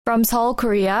From Seoul,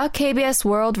 Korea, KBS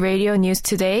World Radio News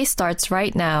Today starts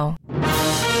right now.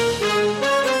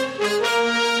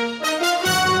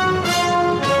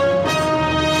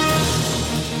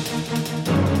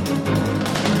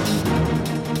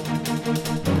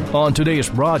 On today's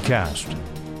broadcast,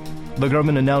 the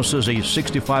government announces a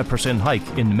 65%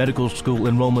 hike in medical school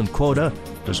enrollment quota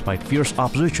despite fierce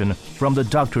opposition from the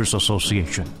Doctors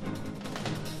Association.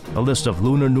 A list of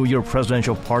Lunar New Year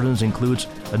presidential pardons includes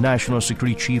a national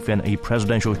security chief and a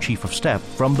presidential chief of staff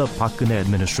from the Park Geun-hye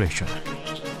administration.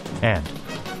 And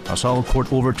a Seoul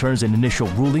court overturns an initial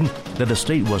ruling that the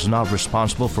state was not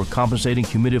responsible for compensating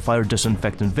humidifier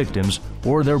disinfectant victims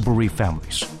or their bereaved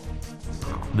families.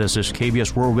 This is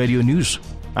KBS World Radio News.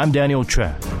 I'm Daniel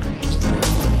Choi.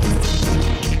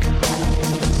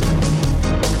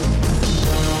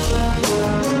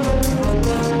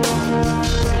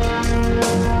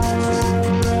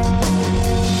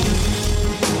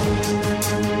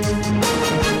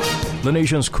 The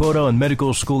nation's quota on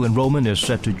medical school enrollment is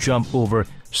set to jump over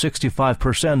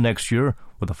 65% next year,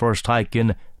 with the first hike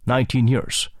in 19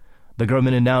 years. The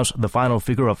government announced the final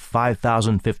figure of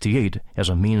 5,058 as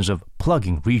a means of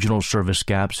plugging regional service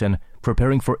gaps and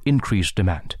preparing for increased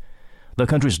demand. The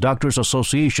country's Doctors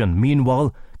Association,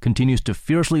 meanwhile, continues to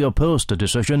fiercely oppose the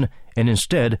decision and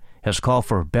instead has called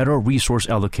for better resource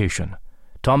allocation.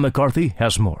 Tom McCarthy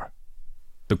has more.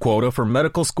 The quota for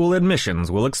medical school admissions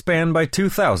will expand by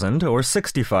 2,000, or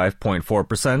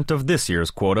 65.4% of this year's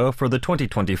quota for the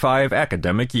 2025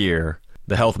 academic year.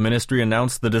 The Health Ministry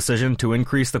announced the decision to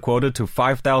increase the quota to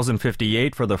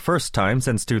 5,058 for the first time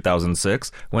since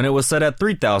 2006, when it was set at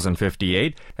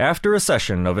 3,058 after a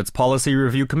session of its Policy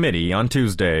Review Committee on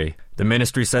Tuesday. The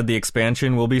ministry said the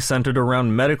expansion will be centered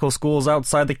around medical schools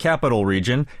outside the capital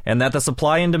region and that the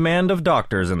supply and demand of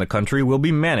doctors in the country will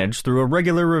be managed through a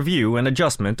regular review and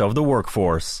adjustment of the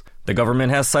workforce. The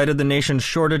government has cited the nation's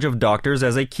shortage of doctors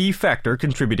as a key factor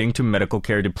contributing to medical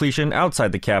care depletion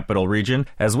outside the capital region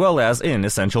as well as in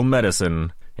essential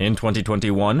medicine. In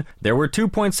 2021, there were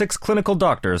 2.6 clinical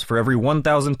doctors for every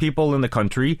 1,000 people in the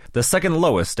country, the second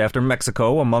lowest after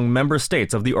Mexico among member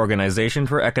states of the Organization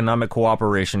for Economic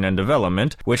Cooperation and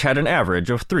Development, which had an average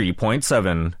of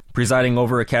 3.7. Presiding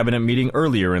over a cabinet meeting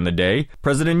earlier in the day,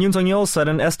 President Yoon Suk-yeol said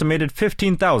an estimated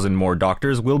 15,000 more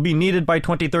doctors will be needed by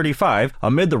 2035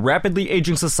 amid the rapidly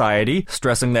aging society,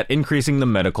 stressing that increasing the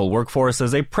medical workforce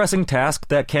is a pressing task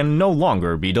that can no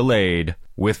longer be delayed.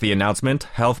 With the announcement,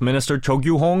 Health Minister Cho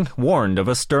Kyu-hong warned of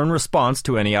a stern response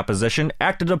to any opposition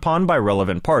acted upon by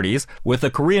relevant parties, with the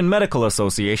Korean Medical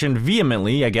Association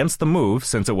vehemently against the move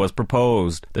since it was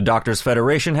proposed. The Doctors'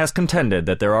 Federation has contended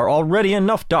that there are already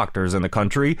enough doctors in the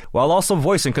country, while also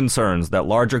voicing concerns that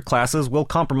larger classes will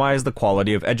compromise the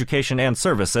quality of education and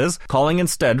services, calling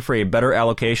instead for a better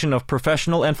allocation of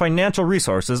professional and financial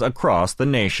resources across the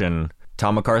nation.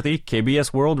 Tom McCarthy,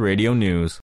 KBS World Radio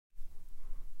News.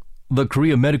 The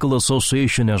Korea Medical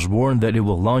Association has warned that it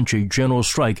will launch a general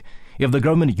strike if the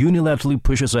government unilaterally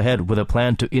pushes ahead with a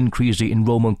plan to increase the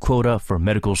enrollment quota for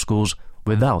medical schools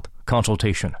without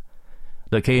consultation.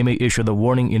 The KMA issued the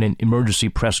warning in an emergency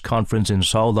press conference in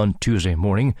Seoul on Tuesday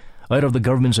morning, ahead of the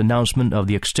government's announcement of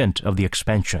the extent of the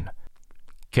expansion.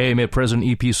 KMA President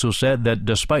Lee Pee-soo said that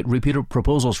despite repeated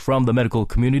proposals from the medical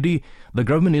community, the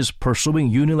government is pursuing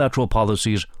unilateral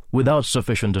policies without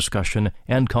sufficient discussion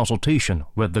and consultation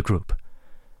with the group.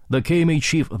 The KMA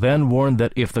chief then warned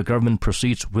that if the government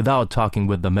proceeds without talking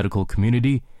with the medical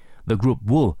community, the group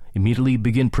will immediately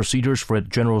begin procedures for a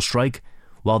general strike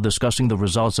while discussing the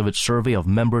results of its survey of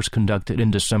members conducted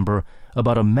in December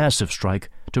about a massive strike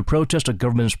to protest the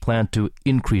government's plan to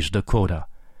increase the quota.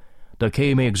 The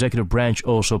KMA executive branch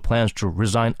also plans to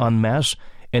resign en masse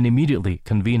and immediately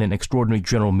convene an extraordinary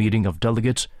general meeting of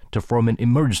delegates to form an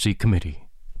emergency committee.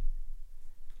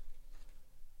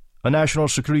 A national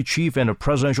security chief and a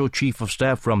presidential chief of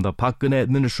staff from the Park Geun-hye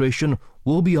administration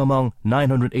will be among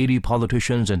 980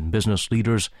 politicians and business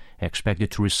leaders expected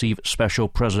to receive special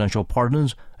presidential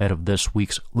pardons ahead of this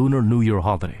week's Lunar New Year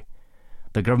holiday.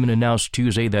 The government announced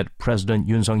Tuesday that President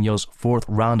Yoon Suk-yeol's fourth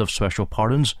round of special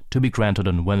pardons to be granted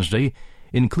on Wednesday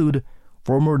include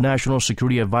former National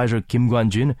Security Advisor Kim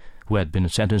Kwan-jin, who had been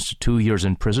sentenced to 2 years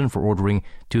in prison for ordering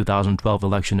 2012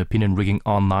 election opinion rigging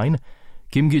online,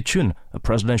 Kim Ki-chun, a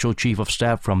presidential chief of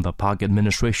staff from the Park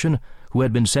administration, who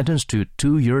had been sentenced to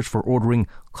 2 years for ordering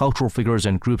cultural figures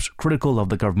and groups critical of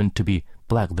the government to be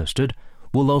blacklisted,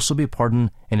 will also be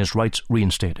pardoned and his rights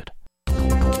reinstated.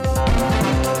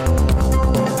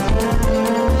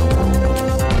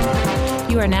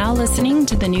 You are now listening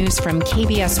to the news from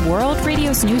KBS World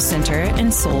Radio's News Center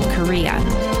in Seoul, Korea.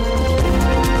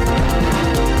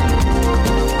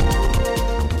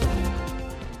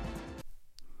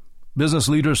 Business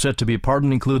leaders said to be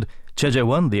pardoned include Choi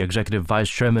Jae-won, the executive vice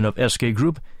chairman of SK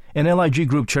Group, and LIG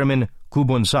Group chairman Koo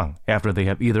Bun-sang, after they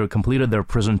have either completed their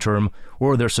prison term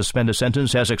or their suspended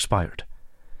sentence has expired.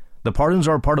 The pardons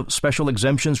are part of special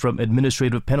exemptions from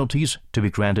administrative penalties to be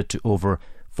granted to over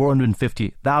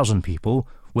 450,000 people,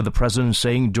 with the president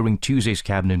saying during Tuesday's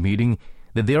cabinet meeting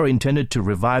that they are intended to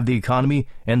revive the economy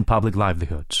and public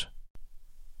livelihoods.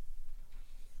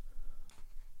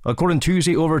 A court on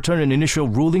Tuesday overturned an initial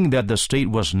ruling that the state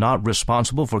was not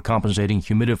responsible for compensating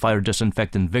humidifier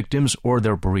disinfectant victims or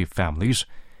their bereaved families.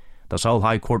 The Seoul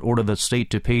High Court ordered the state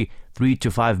to pay 3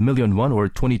 to 5 million won, or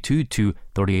 $22 to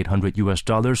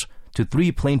 $3,800 to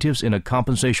 3 plaintiffs in a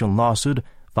compensation lawsuit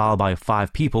filed by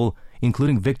 5 people,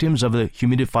 including victims of the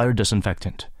humidifier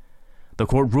disinfectant. The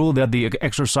court ruled that the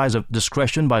exercise of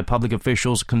discretion by public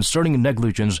officials concerning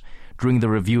negligence during the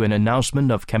review and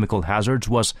announcement of chemical hazards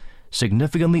was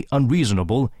significantly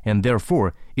unreasonable and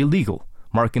therefore illegal,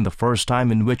 marking the first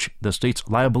time in which the state's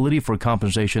liability for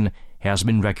compensation has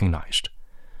been recognized.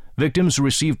 Victims who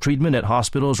received treatment at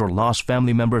hospitals or lost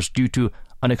family members due to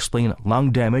unexplained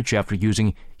lung damage after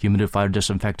using humidifier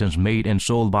disinfectants made and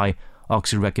sold by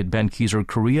Oxyrecord Benkiser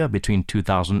Korea between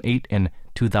 2008 and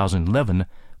 2011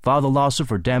 filed a lawsuit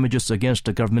for damages against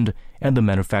the government and the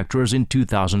manufacturers in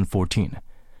 2014.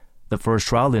 The first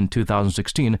trial in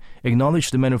 2016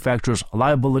 acknowledged the manufacturer's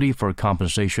liability for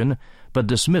compensation, but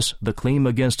dismissed the claim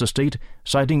against the state,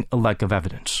 citing a lack of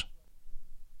evidence.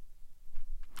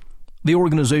 The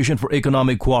Organization for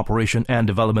Economic Cooperation and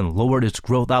Development lowered its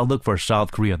growth outlook for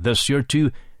South Korea this year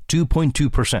to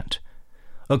 2.2%.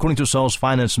 According to Seoul's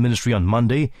Finance Ministry on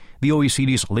Monday, the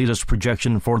OECD's latest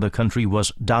projection for the country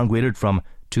was downgraded from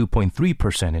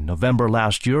 2.3% in November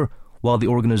last year, while the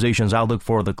organization's outlook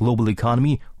for the global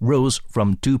economy rose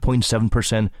from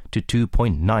 2.7% to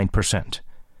 2.9%.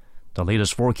 The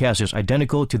latest forecast is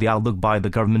identical to the outlook by the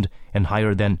government and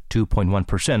higher than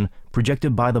 2.1%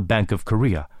 projected by the Bank of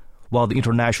Korea, while the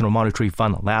International Monetary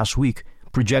Fund last week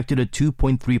projected a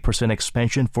 2.3%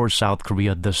 expansion for South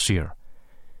Korea this year.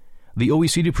 The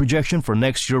OECD projection for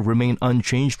next year remained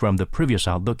unchanged from the previous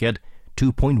outlook at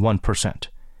 2.1%.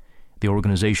 The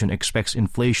organization expects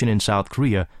inflation in South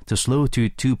Korea to slow to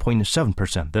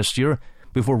 2.7% this year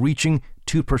before reaching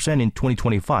 2% in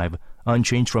 2025,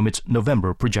 unchanged from its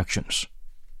November projections.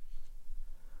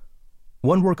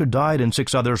 One worker died and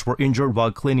 6 others were injured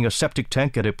while cleaning a septic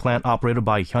tank at a plant operated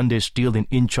by Hyundai Steel in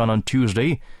Incheon on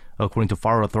Tuesday. According to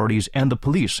fire authorities and the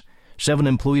police, 7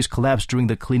 employees collapsed during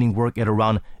the cleaning work at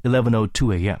around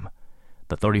 11:02 a.m.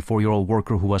 The 34-year-old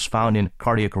worker, who was found in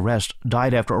cardiac arrest,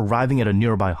 died after arriving at a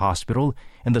nearby hospital,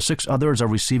 and the 6 others are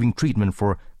receiving treatment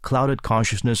for clouded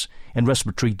consciousness and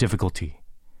respiratory difficulty.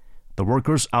 The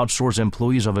workers, outsourced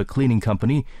employees of a cleaning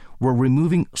company, were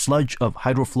removing sludge of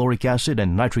hydrofluoric acid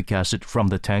and nitric acid from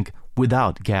the tank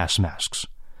without gas masks.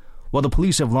 While the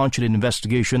police have launched an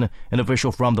investigation, an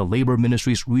official from the Labor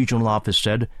Ministry's regional office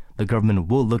said the government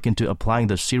will look into applying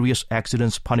the Serious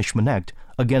Accidents Punishment Act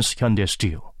against Hyundai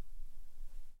Steel.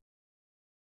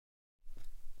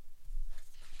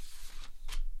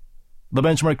 The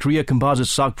benchmark Korea Composite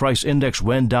Stock Price Index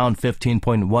went down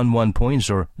 15.11 points,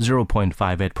 or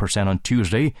 0.58% on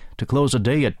Tuesday, to close the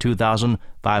day at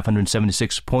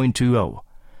 2,576.20.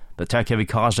 The tech-heavy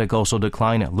Kosdaq also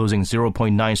declined, losing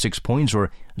 0.96 points, or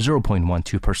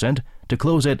 0.12%, to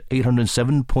close at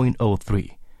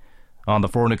 807.03. On the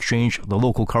foreign exchange, the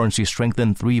local currency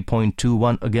strengthened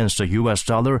 3.21 against the U.S.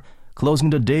 dollar, closing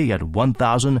the day at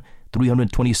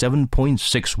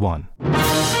 1,327.61.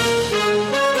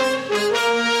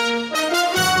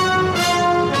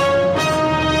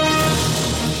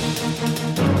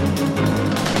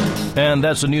 And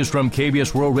that's the news from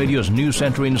KBS World Radio's News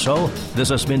Center in Seoul. This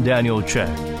has been Daniel Che.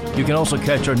 You can also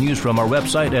catch our news from our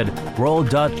website at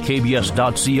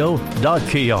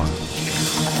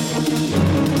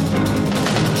world.kbs.co.kr.